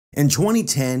In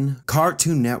 2010,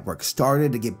 Cartoon Network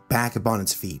started to get back up on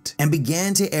its feet and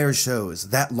began to air shows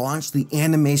that launched the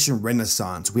animation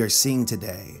renaissance we are seeing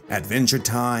today. Adventure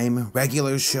Time,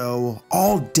 regular show,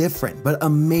 all different but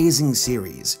amazing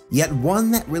series, yet one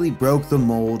that really broke the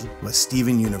mold was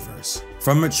Steven Universe.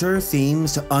 From mature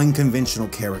themes to unconventional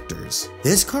characters,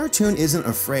 this cartoon isn't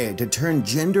afraid to turn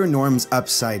gender norms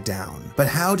upside down. But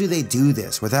how do they do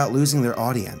this without losing their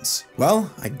audience?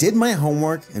 Well, I did my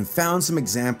homework and found some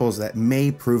examples that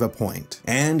may prove a point.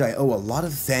 And I owe a lot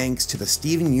of thanks to the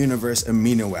Steven Universe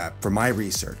Amino app for my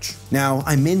research. Now,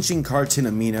 I mentioned Cartoon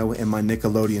Amino in my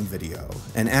Nickelodeon video,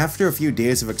 and after a few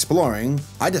days of exploring,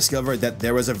 I discovered that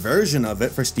there was a version of it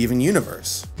for Steven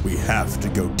Universe. We have to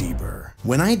go deeper.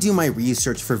 When I do my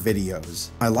research for videos,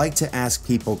 I like to ask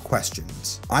people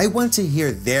questions. I want to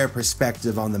hear their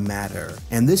perspective on the matter,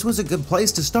 and this was a good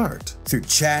place to start. Through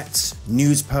chats,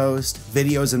 news posts,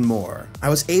 videos, and more, I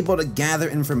was able to gather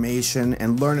information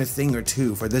and learn a thing or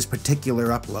two for this particular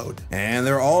upload. And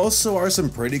there also are some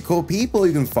pretty cool people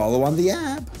you can follow on the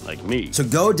app. Like me. So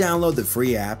go download the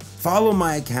free app, follow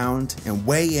my account, and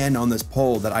weigh in on this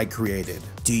poll that I created.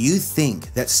 Do you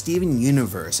think that Steven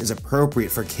Universe is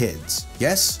appropriate for kids?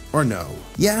 Yes or no?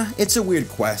 Yeah, it's a weird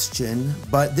question,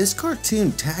 but this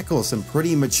cartoon tackles some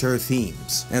pretty mature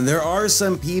themes, and there are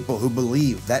some people who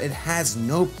believe that it has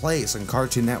no place on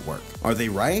Cartoon Network. Are they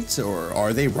right or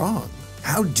are they wrong?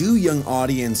 How do young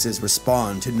audiences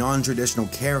respond to non-traditional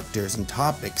characters and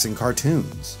topics in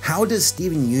cartoons? How does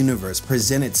Steven Universe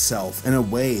present itself in a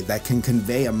way that can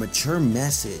convey a mature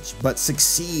message but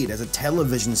succeed as a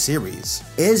television series?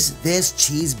 Is this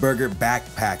cheeseburger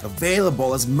backpack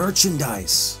available as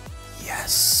merchandise?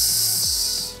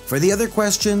 Yes. For the other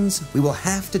questions, we will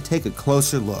have to take a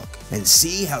closer look and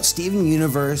see how Steven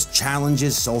Universe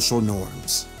challenges social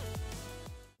norms.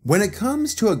 When it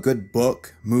comes to a good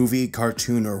book, movie,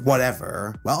 cartoon, or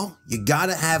whatever, well, you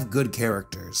gotta have good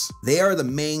characters. They are the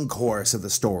main course of the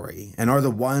story, and are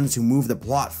the ones who move the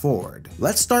plot forward.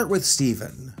 Let's start with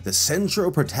Steven, the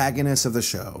central protagonist of the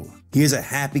show. He is a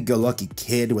happy-go-lucky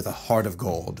kid with a heart of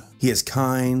gold. He is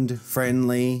kind,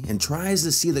 friendly, and tries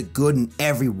to see the good in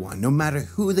everyone, no matter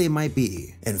who they might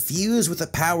be. Infused with the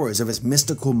powers of his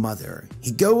mystical mother,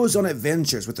 he goes on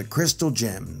adventures with the crystal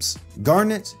gems,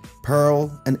 Garnet,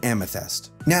 Pearl, and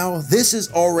Amethyst. Now, this is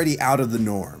already out of the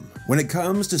norm. When it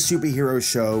comes to superhero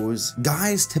shows,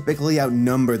 guys typically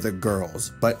outnumber the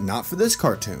girls, but not for this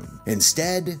cartoon.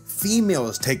 Instead,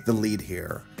 females take the lead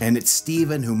here, and it's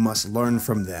Steven who must learn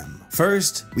from them.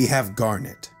 First, we have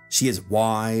Garnet. She is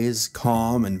wise,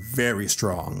 calm, and very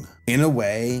strong. In a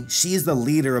way, she is the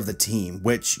leader of the team,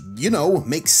 which,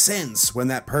 makes sense when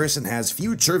that person has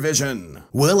future vision.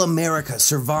 Will America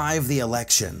survive the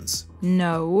elections?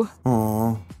 No.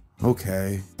 Aww.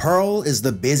 Okay. Pearl is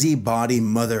the busybody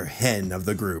mother hen of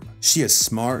the group. She is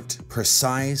smart,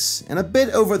 precise, and a bit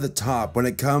over the top when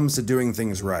it comes to doing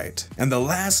things right. And the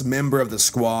last member of the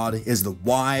squad is the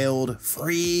wild,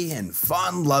 free, and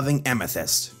fun-loving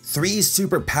Amethyst. Three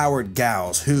superpowered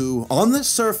gals who, on the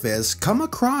surface, come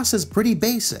across as pretty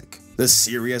basic. The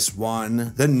serious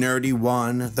one, the nerdy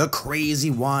one, the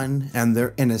crazy one, and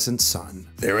their innocent son.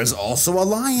 There is also a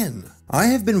lion. I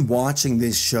have been watching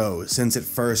this show since it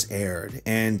first aired,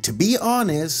 and to be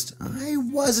honest, I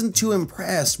wasn't too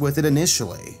impressed with it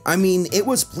initially. I mean, it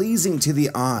was pleasing to the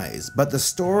eyes, but the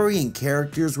story and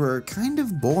characters were kind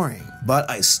of boring.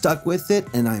 But I stuck with it,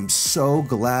 and I'm so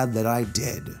glad that I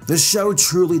did. The show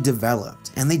truly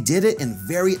developed, and they did it in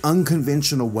very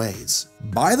unconventional ways.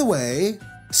 By the way,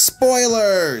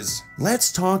 spoilers!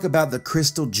 Let's talk about the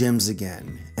crystal gems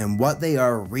again, and what they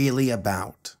are really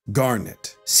about.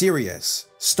 Garnet, serious,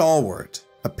 stalwart,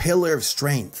 a pillar of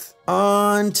strength,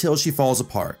 until she falls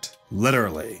apart.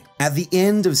 Literally. At the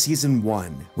end of season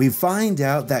 1, we find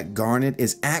out that Garnet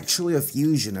is actually a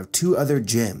fusion of two other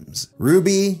gems,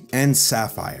 Ruby and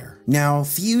Sapphire. Now,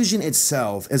 fusion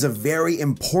itself is a very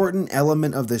important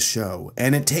element of the show,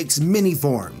 and it takes many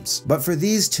forms. But for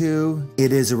these two,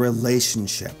 it is a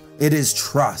relationship. It is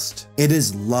trust. It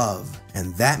is love.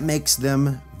 And that makes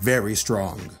them very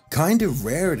strong. Kind of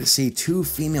rare to see two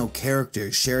female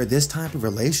characters share this type of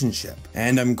relationship,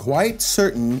 and I'm quite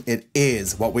certain it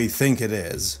is what we think it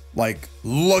is. Like,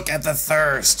 look at the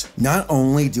thirst! Not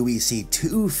only do we see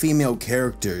two female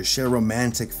characters share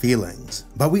romantic feelings,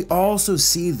 but we also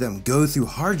see them go through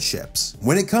hardships.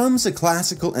 When it comes to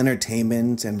classical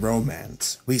entertainment and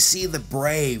romance, we see the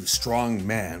brave, strong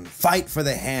man fight for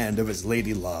the hand of his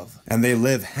lady love, and they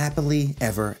live happily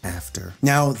ever after.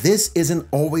 Now, this isn't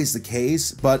always always the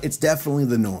case, but it's definitely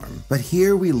the norm. But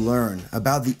here we learn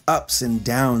about the ups and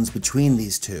downs between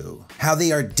these two, how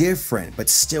they are different but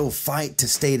still fight to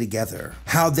stay together,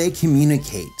 how they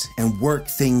communicate and work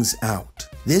things out.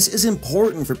 This is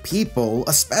important for people,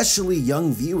 especially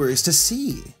young viewers, to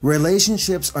see.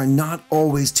 Relationships are not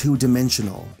always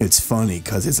two-dimensional. It's funny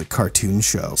because it's a cartoon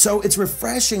show, so it's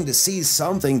refreshing to see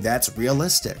something that's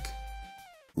realistic.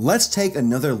 Let's take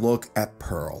another look at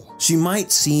Pearl. She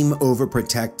might seem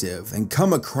overprotective and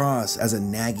come across as a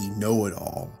naggy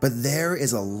know-it-all, but there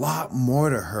is a lot more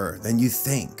to her than you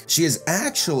think. She is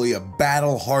actually a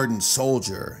battle-hardened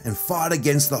soldier and fought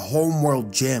against the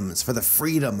homeworld gyms for the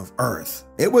freedom of Earth.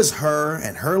 It was her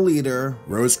and her leader,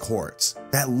 Rose Quartz,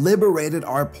 that liberated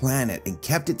our planet and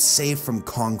kept it safe from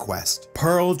conquest.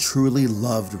 Pearl truly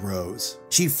loved Rose.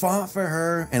 She fought for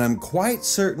her, and I'm quite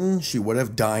certain she would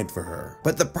have died for her.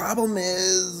 But the problem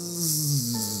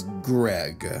is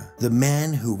Greg, the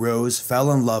man who Rose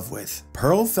fell in love with.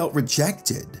 Pearl felt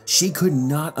rejected. She could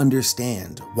not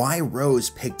understand why Rose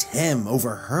picked him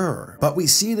over her, but we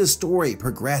see the story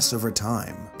progress over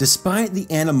time. Despite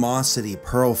the animosity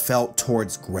Pearl felt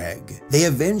towards Greg, they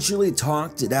eventually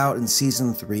talked it out in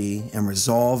season 3 and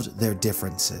resolved their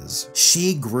differences.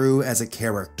 She grew as a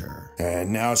character.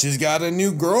 And now she's got a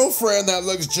new girlfriend that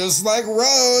looks just like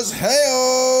Rose.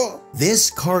 Hey-o! This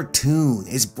cartoon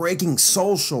is breaking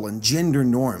social and gender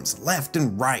norms left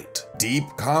and right. Deep,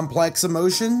 complex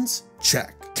emotions?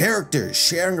 Check. Characters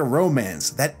sharing a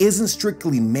romance that isn't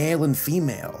strictly male and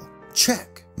female?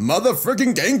 Check.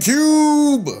 Motherfucking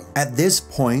GameCube! At this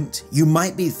point, you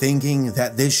might be thinking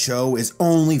that this show is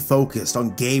only focused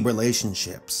on gay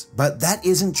relationships, but that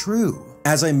isn't true.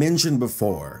 As I mentioned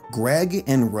before, Greg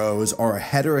and Rose are a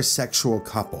heterosexual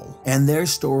couple, and their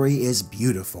story is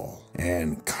beautiful.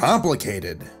 And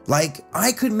complicated. Like,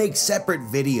 I could make separate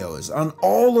videos on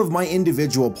all of my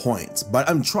individual points, but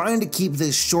I'm trying to keep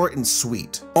this short and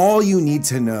sweet. All you need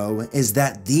to know is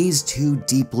that these two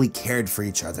deeply cared for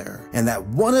each other, and that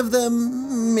one of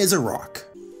them is a rock.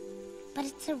 But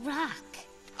it's a rock.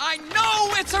 I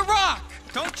know it's a rock!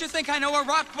 Don't you think I know a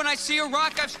rock when I see a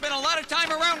rock? I've spent a lot of time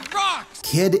around rocks!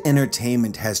 Kid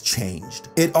entertainment has changed.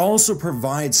 It also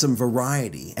provides some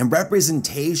variety and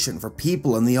representation for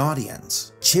people in the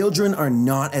audience. Children are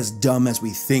not as dumb as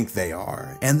we think they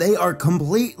are, and they are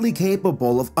completely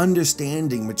capable of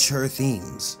understanding mature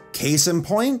themes. Case in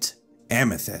point?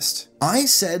 Amethyst. I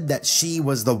said that she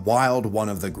was the wild one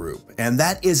of the group, and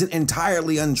that isn't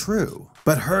entirely untrue.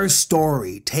 But her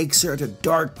story takes her to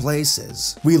dark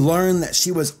places. We learn that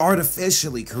she was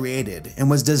artificially created and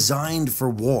was designed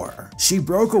for war. She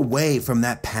broke away from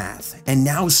that path and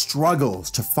now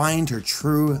struggles to find her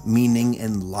true meaning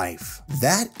in life.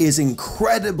 That is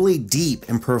incredibly deep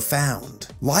and profound.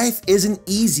 Life isn't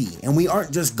easy, and we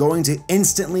aren't just going to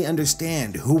instantly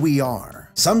understand who we are.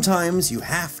 Sometimes you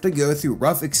have to go through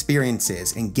rough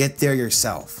experiences and get there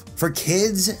yourself. For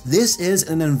kids, this is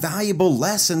an invaluable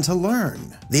lesson to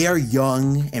learn. They are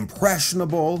young,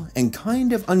 impressionable, and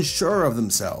kind of unsure of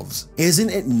themselves. Isn't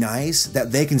it nice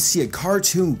that they can see a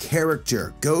cartoon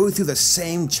character go through the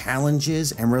same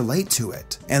challenges and relate to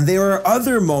it? And there are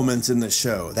other moments in the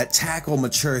show that tackle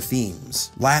mature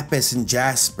themes. Lapis and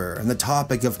Jasper and the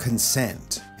topic of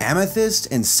consent.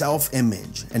 Amethyst and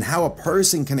self-image, and how a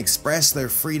person can express their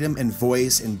freedom and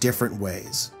voice in different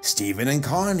ways. Steven and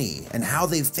Connie, and how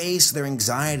they face their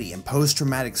anxiety and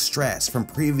post-traumatic stress from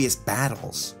previous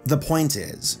battles. The point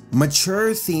is,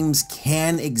 mature themes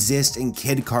can exist in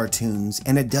kid cartoons,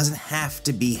 and it doesn't have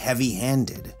to be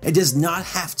heavy-handed. It does not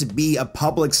have to be a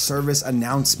public service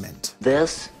announcement.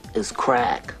 This is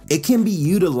crack. It can be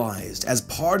utilized as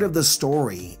part of the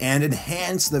story and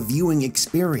enhance the viewing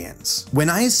experience. When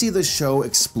I see the show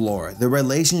explore the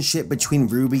relationship between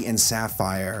Ruby and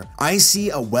Sapphire, I see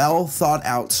a well thought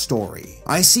out story.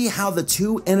 I see how the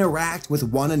two interact with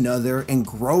one another and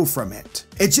grow from it.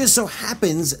 It just so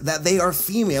happens that they are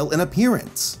female in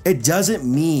appearance. It doesn't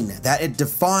mean that it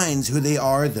defines who they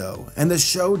are though, and the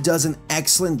show does an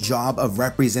excellent job of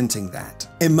representing that.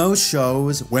 In most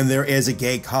shows, when there is a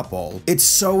gay couple, it's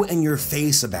so in your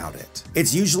face about it.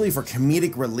 It's usually for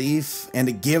comedic relief, and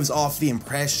it gives off the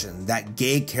impression that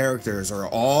gay characters are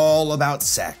all about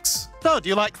sex. So, do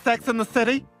you like Sex in the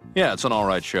City? Yeah, it's an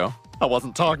alright show. I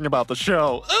wasn't talking about the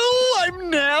show. Ooh,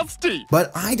 I'm nasty!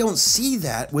 But I don't see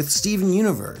that with Steven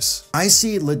Universe. I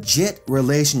see legit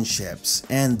relationships,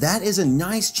 and that is a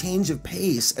nice change of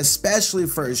pace, especially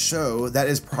for a show that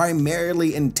is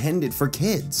primarily intended for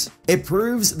kids. It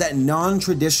proves that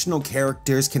non-traditional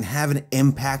characters can have an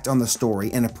impact on the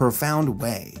story in a profound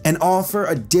way, and offer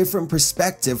a different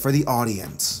perspective for the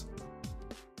audience.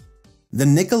 The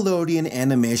Nickelodeon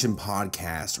Animation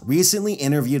Podcast recently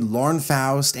interviewed Lauren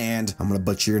Faust and, I'm gonna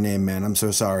butcher your name, man, I'm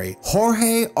so sorry,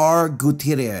 Jorge R.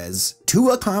 Gutierrez, two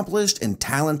accomplished and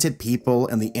talented people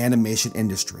in the animation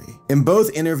industry. In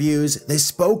both interviews, they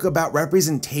spoke about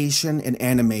representation in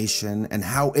animation and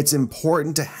how it's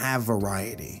important to have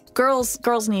variety.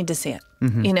 Girls need to see it.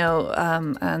 You know,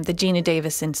 the Gina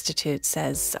Davis Institute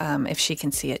says if she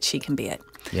can see it, she can be it.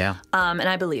 Yeah. And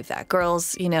I believe that.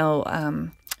 Girls, you know,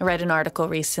 I read an article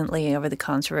recently over the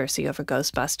controversy over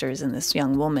Ghostbusters, and this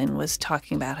young woman was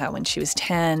talking about how when she was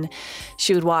 10,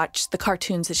 she would watch the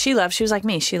cartoons that she loved. She was like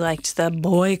me. She liked the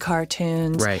boy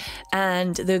cartoons. Right.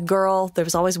 And the girl, there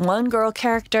was always one girl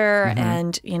character,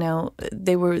 and, you know,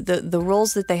 they were the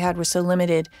roles that they had were so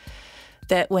limited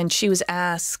that when she was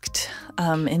asked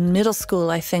in middle school,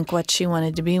 I think, what she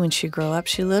wanted to be when she grew up,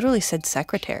 she literally said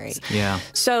secretary. Yeah.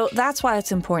 So that's why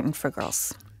it's important for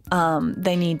girls.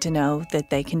 They need to know that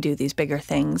they can do these bigger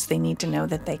things. They need to know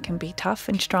that they can be tough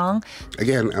and strong.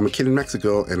 Again, I'm a kid in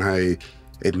Mexico, and I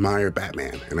admire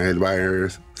Batman, and I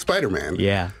admire Spider-Man.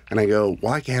 Yeah. And I go,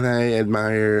 why can't I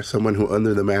admire someone who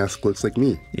under the mask looks like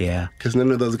me? Yeah. Because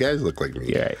none of those guys look like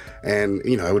me. Right. And,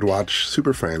 you know, I would watch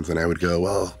Super Friends, and I would go,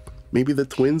 well, maybe the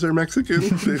twins are Mexican?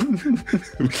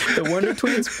 The Wonder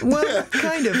Twins? Well,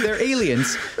 kind of. They're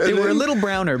aliens. They were a little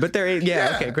browner, but they're,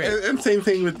 okay, great. And same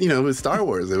thing with, you know, with Star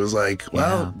Wars. It was like,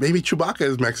 well, maybe Chewbacca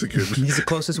is Mexican. He's the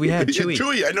closest we had, Chewie.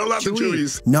 Chewie, I know lots of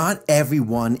Chewies. Not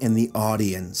everyone in the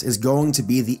audience is going to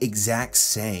be the exact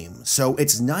same, so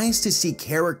it's nice to see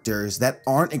characters that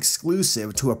aren't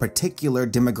exclusive to a particular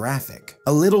demographic.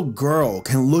 A little girl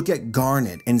can look at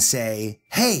Garnet and say,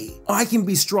 hey, I can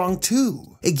be strong too.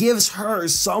 It gives her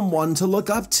someone to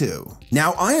look up to.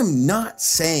 Now, I am not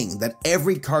saying that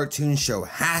every cartoon show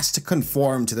has to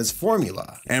conform to this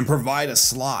formula and provide a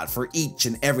slot for each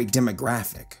and every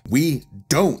demographic. We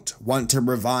don't want to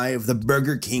revive the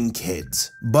Burger King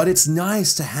kids, but it's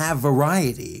nice to have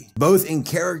variety, both in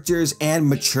characters and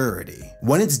maturity.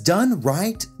 When it's done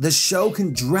right, the show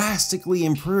can drastically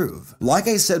improve. Like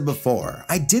I said before,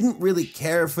 I didn't really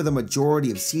care for the majority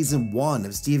of season 1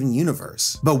 of Steven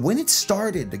Universe, but when it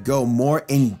started to go more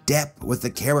in depth with the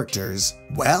characters,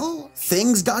 well,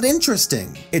 things got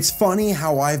interesting. It's funny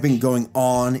how I've been going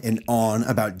on and on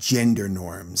about gender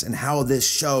norms and how this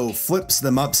show flips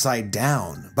them upside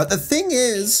down. But the thing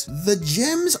is, the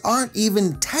gems aren't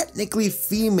even technically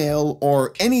female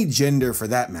or any gender for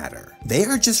that matter. They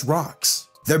are just rocks.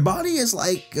 Their body is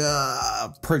like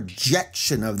a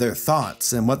projection of their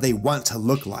thoughts and what they want to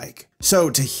look like.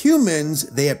 So to humans,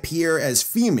 they appear as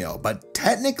female, but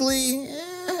technically,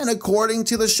 and according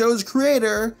to the show's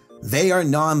creator, they are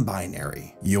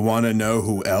non-binary. You want to know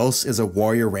who else is a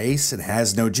warrior race and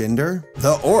has no gender?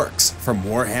 The orcs from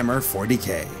Warhammer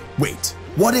 40k. Wait.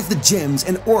 What if the gems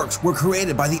and orcs were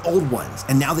created by the old ones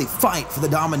and now they fight for the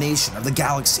domination of the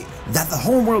galaxy? That the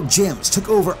homeworld gems took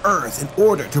over Earth in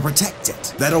order to protect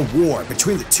it? That a war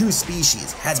between the two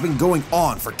species has been going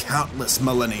on for countless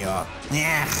millennia?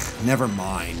 Never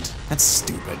mind. That's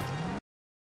stupid.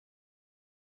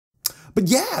 But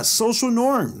yeah, social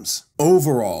norms.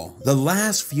 Overall, the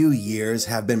last few years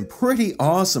have been pretty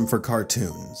awesome for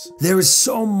cartoons. There is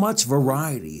so much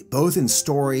variety, both in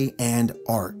story and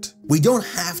art. We don't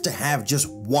have to have just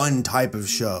one type of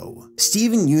show.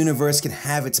 Steven Universe can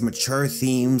have its mature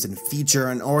themes and feature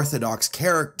unorthodox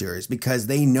characters because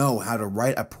they know how to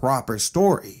write a proper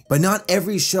story. But not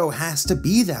every show has to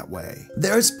be that way.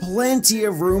 There's plenty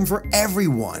of room for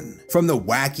everyone, from the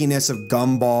wackiness of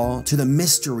Gumball to the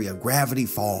mystery of Gravity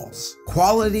Falls.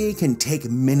 Quality can take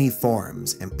many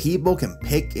forms, and people can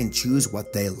pick and choose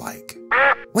what they like.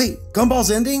 Wait,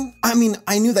 Gumball's ending? I mean,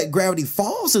 I knew that Gravity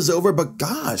Falls is over, but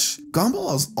gosh,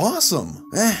 Gumball is awesome.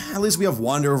 At least we have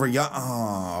Wonder over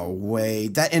oh,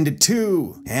 wait, that ended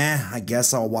too. I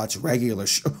guess I'll watch regular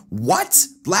What?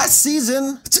 Last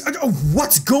season?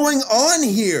 What's going on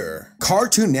here?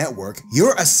 Cartoon Network,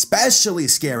 you're especially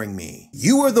scaring me.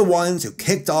 You are the ones who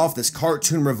kicked off this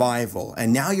cartoon revival,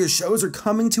 and now your shows are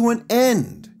coming to an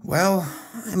end. Well,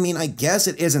 I mean, I guess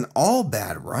it isn't all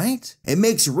bad, right? It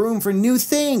makes room for new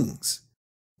things.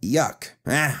 Yuck.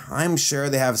 I'm sure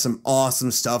they have some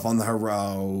awesome stuff on the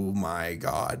oh my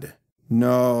god.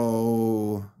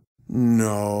 No.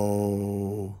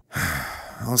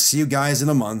 I'll see you guys in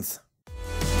a month.